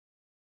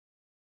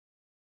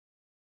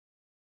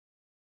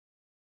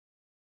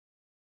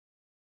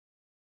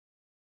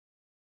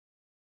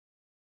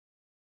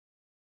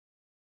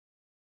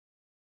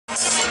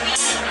evening,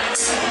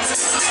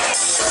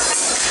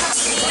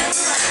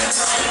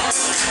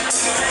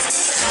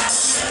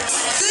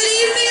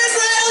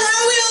 Unbridled. How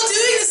are we all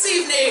doing this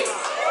evening?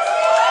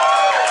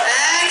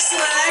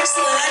 Excellent,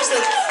 excellent,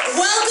 excellent.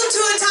 Welcome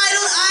to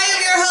Untitled. I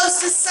am your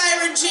hostess,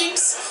 Siren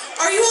Jinx.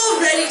 Are you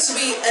all ready to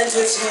be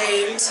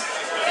entertained?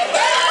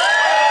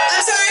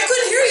 I'm sorry, I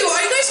couldn't hear you.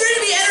 Are you guys ready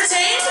to be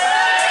entertained?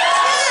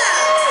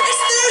 Yeah.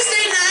 It's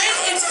Thursday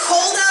night, it's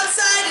cold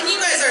outside, and you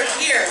guys are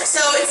here. So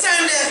it's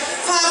time to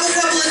pop a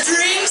couple of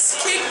drinks,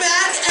 kick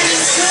back, and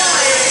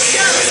enjoy the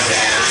show.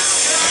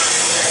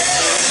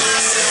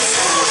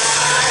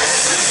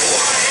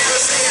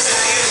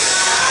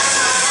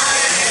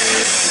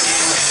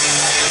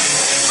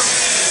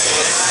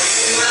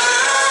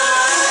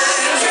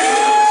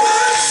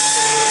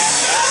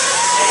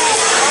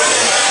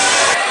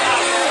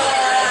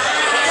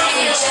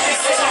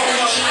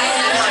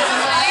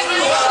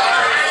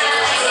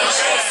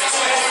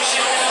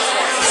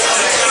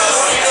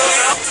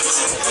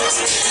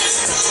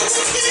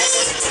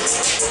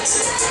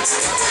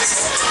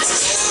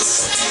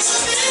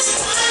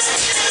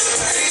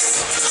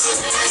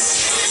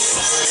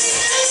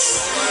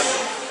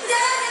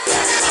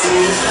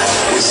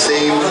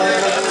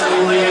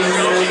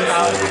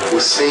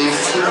 Você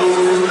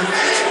entrou,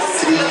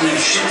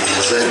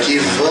 tristeza que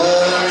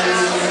vai,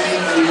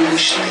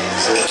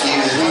 tristeza que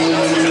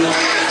vem.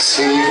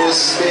 Sem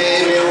você,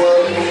 meu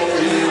amor,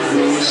 eu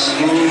não sou.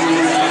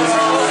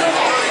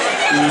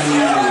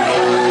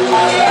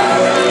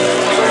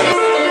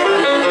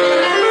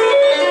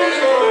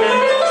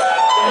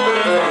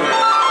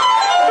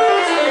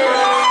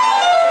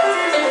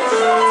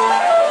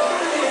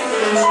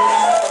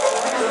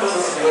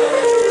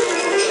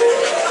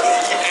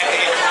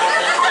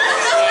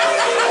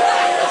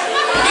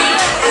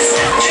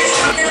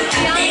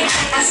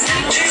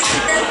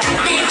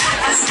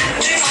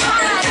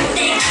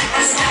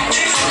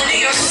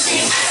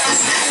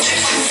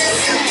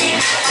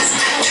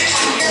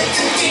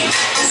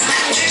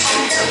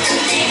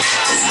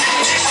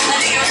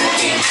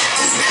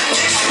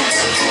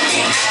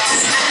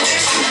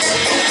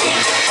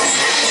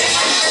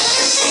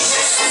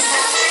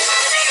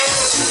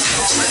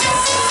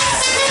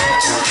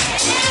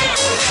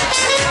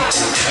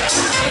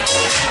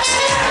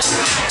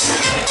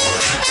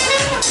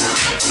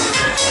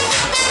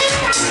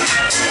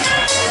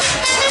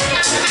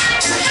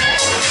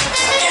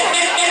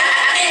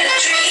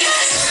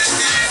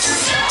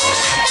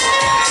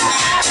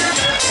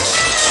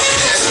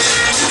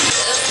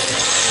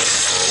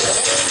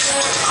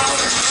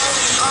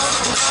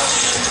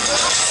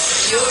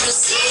 You're a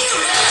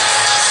Siren,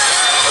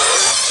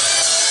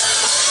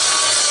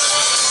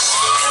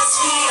 'cause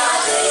we are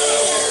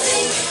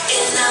living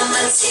in a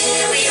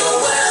material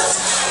world,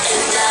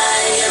 and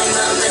I am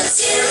a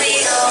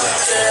material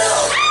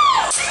girl.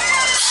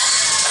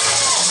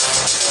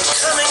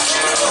 Come and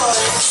get the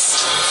boys.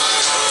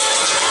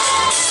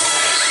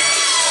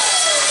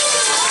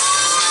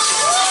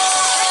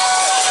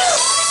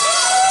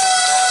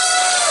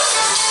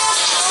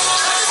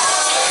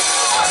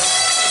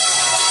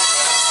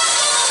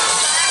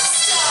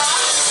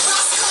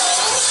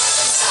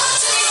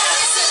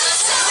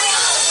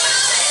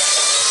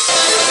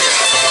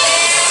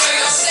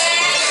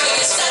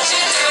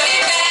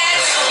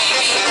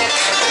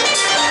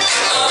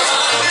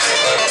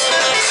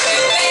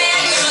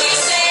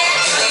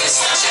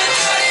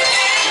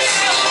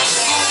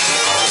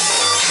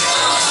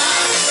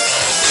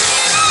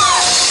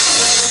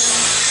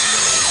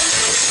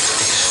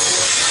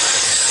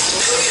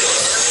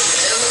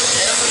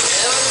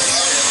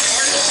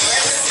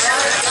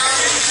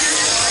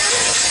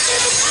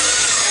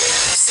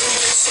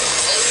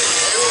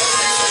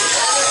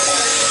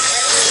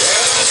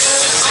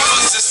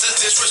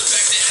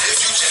 Disrespected. If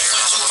you just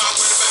come to my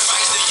word of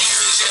advice, then you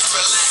could just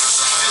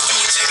relax. Just do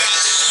what you got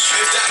to do.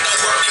 If that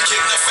don't work, then kick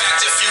the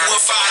fact. If you a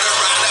fighter,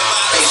 ride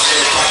about it.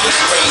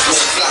 Praise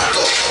when flock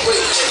up,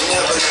 wait,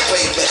 never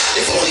way back.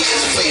 If only is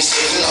a face,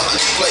 there's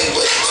nothing to play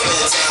with.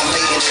 Spend time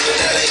hating it, but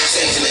that ain't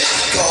changing it.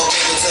 God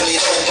gave it to me,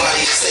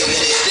 nobody is saving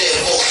it.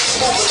 Therefore,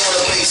 moving on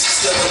the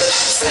basis, similar.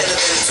 Standing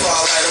in the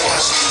twilight and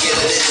watching me get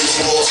it in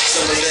the wall.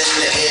 Similar in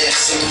the air,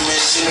 similar,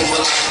 she move a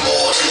lot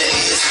more than it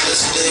is.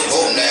 Listening,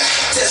 oh now,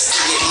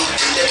 testing your heat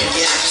and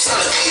every end.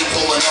 Son of a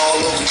going all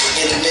over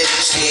in the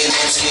middle. Skin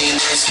on skin,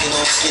 skin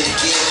on skin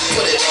again.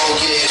 Put it on,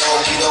 get it on,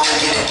 get on,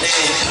 get it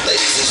in.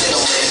 Ladies and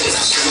gentlemen, this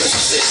is too much to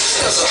say.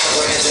 That's a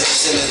hard hands at the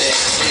center there.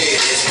 Yeah,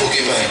 it is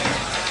Boogie Man.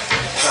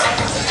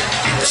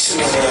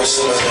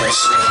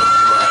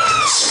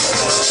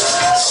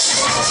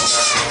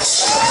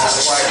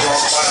 White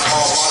dog,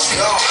 oh my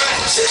God.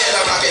 Sitting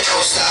up, I get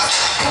no stop.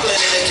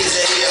 Blending the kids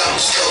in here, I'm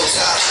still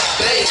top.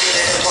 Banging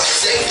the empire,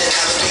 safe, and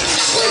having people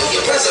this way.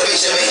 Your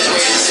preservation makes the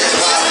greatest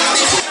empire.